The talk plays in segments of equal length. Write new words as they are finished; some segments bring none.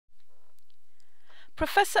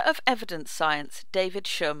Professor of Evidence Science David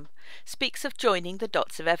Shum speaks of joining the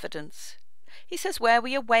dots of evidence. He says where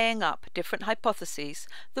we are weighing up different hypotheses,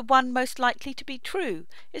 the one most likely to be true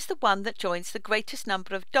is the one that joins the greatest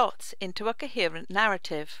number of dots into a coherent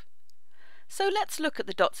narrative. So let's look at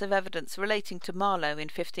the dots of evidence relating to Marlowe in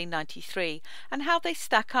 1593 and how they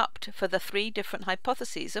stack up for the three different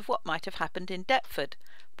hypotheses of what might have happened in Deptford: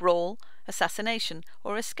 brawl, assassination,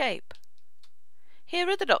 or escape. Here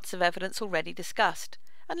are the dots of evidence already discussed,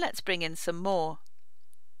 and let's bring in some more.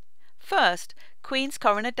 First, Queen's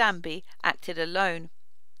Coroner Danby acted alone.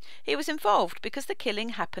 He was involved because the killing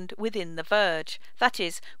happened within the verge, that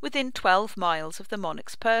is, within 12 miles of the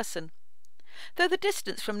monarch's person. Though the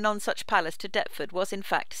distance from Nonsuch Palace to Deptford was in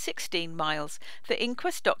fact 16 miles, the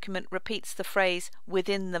inquest document repeats the phrase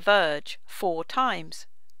 "within the verge" 4 times.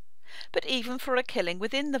 But even for a killing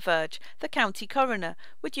within the verge, the county coroner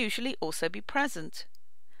would usually also be present.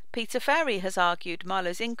 Peter Ferry has argued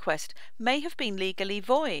Marlowe's inquest may have been legally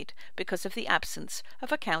void because of the absence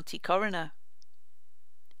of a county coroner.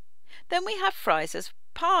 Then we have Fraser's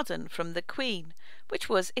pardon from the Queen, which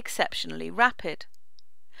was exceptionally rapid.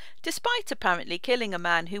 Despite apparently killing a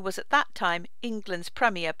man who was at that time England's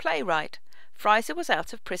premier playwright, Fraser was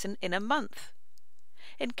out of prison in a month.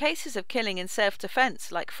 In cases of killing in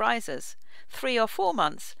self-defence like Fraser's, 3 or 4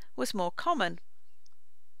 months was more common.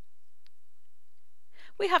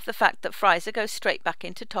 We have the fact that Fraser goes straight back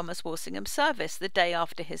into Thomas Walsingham's service the day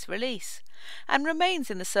after his release, and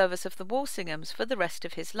remains in the service of the Walsinghams for the rest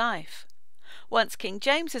of his life. Once King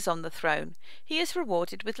James is on the throne, he is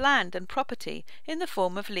rewarded with land and property in the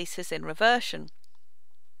form of leases in reversion.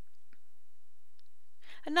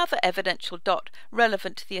 Another evidential dot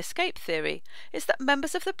relevant to the escape theory is that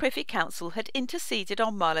members of the Privy Council had interceded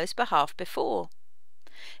on Marlowe's behalf before.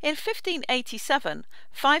 In 1587,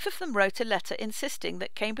 5 of them wrote a letter insisting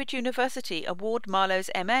that Cambridge University award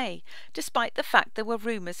Marlowe's M.A., despite the fact there were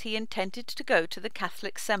rumours he intended to go to the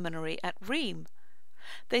Catholic seminary at Rheims.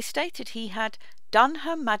 They stated he had "done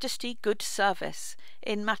Her Majesty good service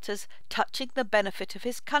in matters touching the benefit of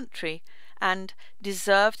his country, and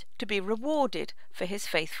deserved to be rewarded for his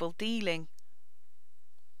faithful dealing."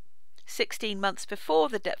 16 months before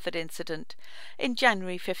the Deptford incident, in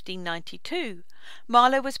January 1592,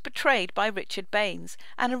 Marlowe was betrayed by Richard Baines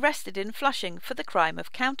and arrested in Flushing for the crime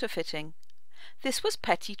of counterfeiting. This was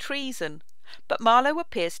petty treason, but Marlowe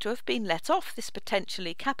appears to have been let off this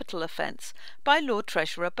potentially capital offence by Lord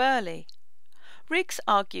Treasurer Burleigh. Riggs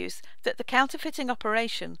argues that the counterfeiting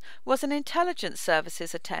operation was an intelligence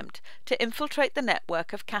services attempt to infiltrate the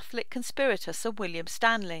network of Catholic conspirator Sir William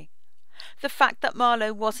Stanley. The fact that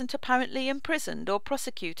Marlowe wasn't apparently imprisoned or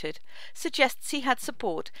prosecuted suggests he had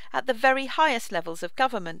support at the very highest levels of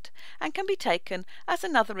government, and can be taken as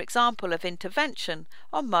another example of intervention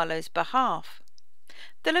on Marlowe's behalf.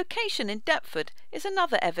 The location in Deptford is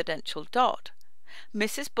another evidential dot.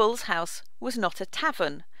 Mrs. Bull's house was not a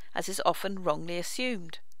tavern, as is often wrongly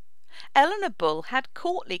assumed. Eleanor Bull had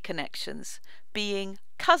courtly connections, being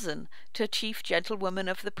cousin to Chief Gentlewoman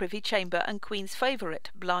of the Privy Chamber and Queen's favourite,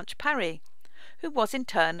 Blanche Parry, who was in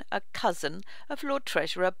turn a cousin of Lord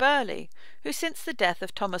Treasurer Burleigh, who since the death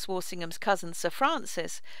of Thomas Walsingham's cousin Sir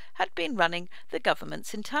Francis had been running the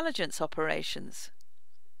government's intelligence operations.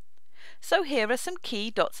 So here are some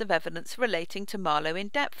key dots of evidence relating to Marlowe in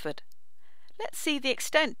Deptford. Let's see the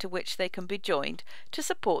extent to which they can be joined to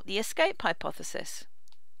support the escape hypothesis.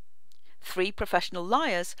 3 professional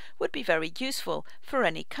liars would be very useful for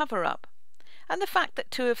any cover-up, and the fact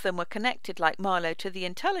that 2 of them were connected like Marlowe to the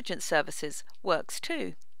intelligence services works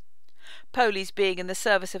too. Poley's being in the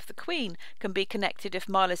service of the Queen can be connected if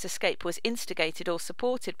Marlowe's escape was instigated or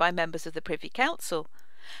supported by members of the Privy Council,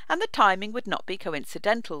 and the timing would not be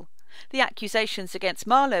coincidental. The accusations against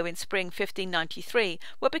Marlowe in spring 1593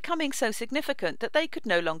 were becoming so significant that they could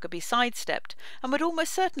no longer be sidestepped, and would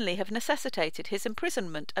almost certainly have necessitated his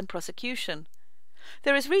imprisonment and prosecution.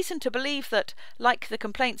 There is reason to believe that, like the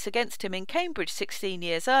complaints against him in Cambridge 16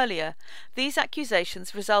 years earlier, these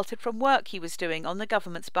accusations resulted from work he was doing on the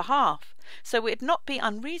government's behalf, so it would not be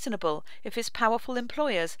unreasonable if his powerful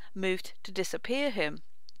employers moved to disappear him.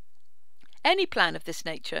 Any plan of this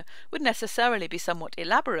nature would necessarily be somewhat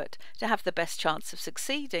elaborate to have the best chance of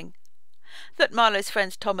succeeding. That Marlowe's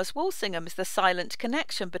friend Thomas Walsingham is the silent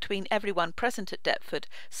connection between everyone present at Deptford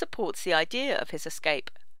supports the idea of his escape,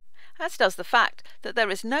 as does the fact that there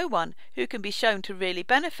is no one who can be shown to really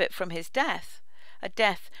benefit from his death, a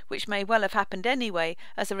death which may well have happened anyway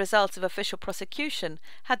as a result of official prosecution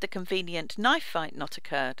had the convenient knife fight not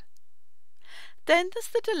occurred. Then there's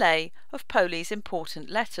the delay of Poley's important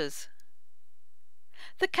letters.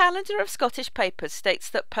 The calendar of Scottish papers states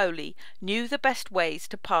that Poley knew the best ways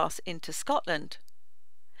to pass into Scotland.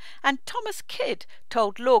 And Thomas Kidd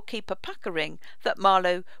told Lawkeeper Puckering that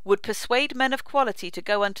Marlowe would persuade men of quality to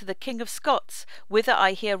go unto the King of Scots, whither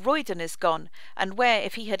I hear Royden is gone, and where,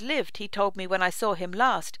 if he had lived, he told me when I saw him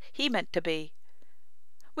last, he meant to be.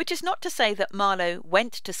 Which is not to say that Marlowe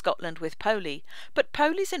went to Scotland with Poley, but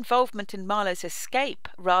Poley's involvement in Marlowe's escape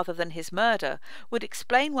rather than his murder would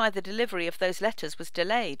explain why the delivery of those letters was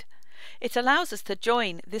delayed. It allows us to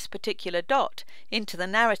join this particular dot into the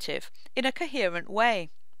narrative in a coherent way.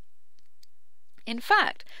 In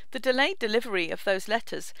fact, the delayed delivery of those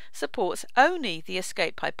letters supports only the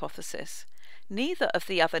escape hypothesis. Neither of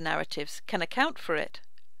the other narratives can account for it.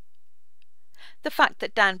 The fact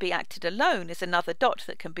that Danby acted alone is another dot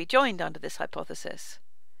that can be joined under this hypothesis,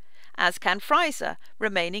 as can Fraser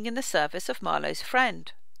remaining in the service of Marlowe's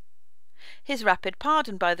friend. His rapid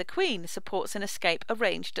pardon by the Queen supports an escape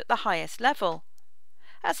arranged at the highest level,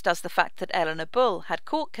 as does the fact that Eleanor Bull had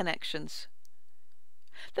court connections.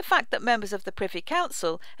 The fact that members of the Privy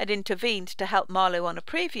Council had intervened to help Marlowe on a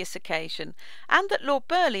previous occasion, and that Lord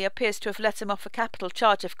Burleigh appears to have let him off a capital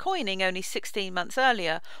charge of coining only 16 months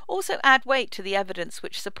earlier, also add weight to the evidence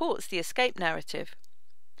which supports the escape narrative.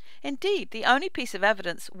 Indeed, the only piece of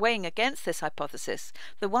evidence weighing against this hypothesis,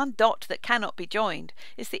 the one dot that cannot be joined,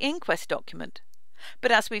 is the inquest document.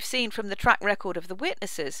 But as we've seen from the track record of the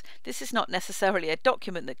witnesses, this is not necessarily a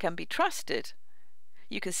document that can be trusted.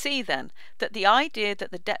 You can see, then, that the idea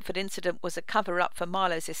that the Deptford incident was a cover-up for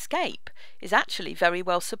Marlowe's escape is actually very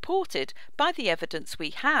well supported by the evidence we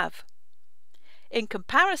have. In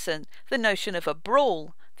comparison, the notion of a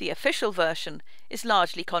brawl, the official version, is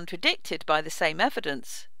largely contradicted by the same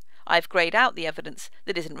evidence. I've greyed out the evidence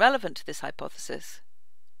that isn't relevant to this hypothesis.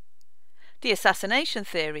 The assassination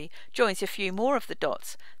theory joins a few more of the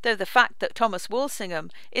dots, though the fact that Thomas Walsingham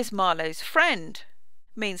is Marlowe's friend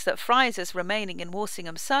means that Fraser's remaining in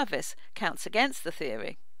Walsingham's service counts against the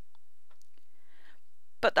theory.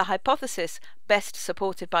 But the hypothesis best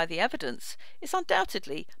supported by the evidence is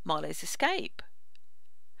undoubtedly Marlowe's escape.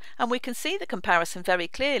 And we can see the comparison very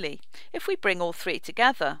clearly if we bring all three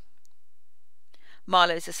together.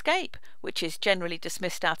 Marlowe's escape, which is generally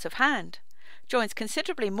dismissed out of hand, joins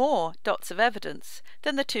considerably more dots of evidence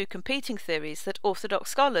than the two competing theories that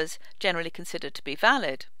orthodox scholars generally consider to be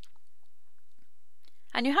valid.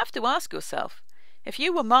 And you have to ask yourself, if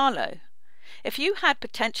you were Marlowe, if you had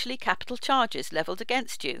potentially capital charges levelled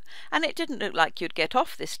against you, and it didn't look like you'd get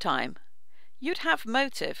off this time, you'd have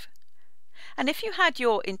motive. And if you had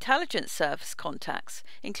your intelligence service contacts,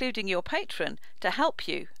 including your patron, to help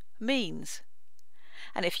you, means.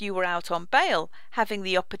 And if you were out on bail, having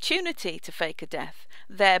the opportunity to fake a death,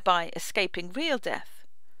 thereby escaping real death,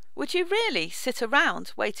 would you really sit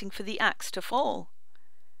around waiting for the axe to fall?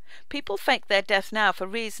 People fake their death now for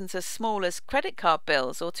reasons as small as credit card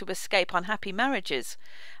bills or to escape unhappy marriages,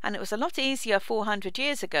 and it was a lot easier 400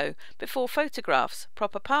 years ago, before photographs,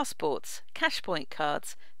 proper passports, cash point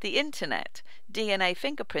cards, the internet, DNA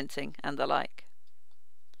fingerprinting, and the like.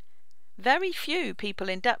 Very few people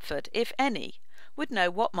in Deptford, if any, would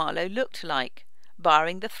know what Marlowe looked like,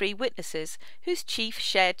 barring the three witnesses whose chief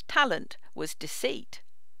shared talent was deceit.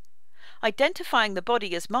 Identifying the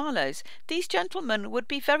body as Marlowe's, these gentlemen would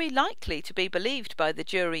be very likely to be believed by the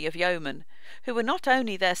jury of yeomen, who were not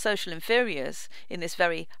only their social inferiors in this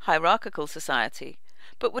very hierarchical society,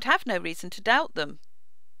 but would have no reason to doubt them.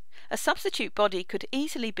 A substitute body could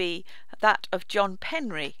easily be that of John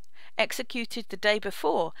Penry, executed the day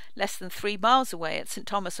before, less than 3 miles away at St.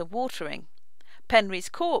 Thomas of Watering. Penry's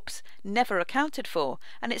corpse, never accounted for,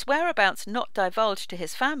 and its whereabouts not divulged to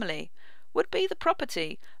his family, would be the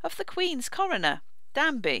property of the Queen's coroner,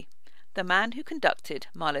 Danby, the man who conducted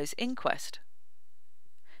Marlowe's inquest.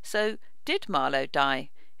 So, did Marlowe die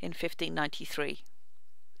in 1593?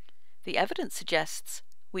 The evidence suggests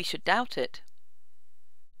we should doubt it.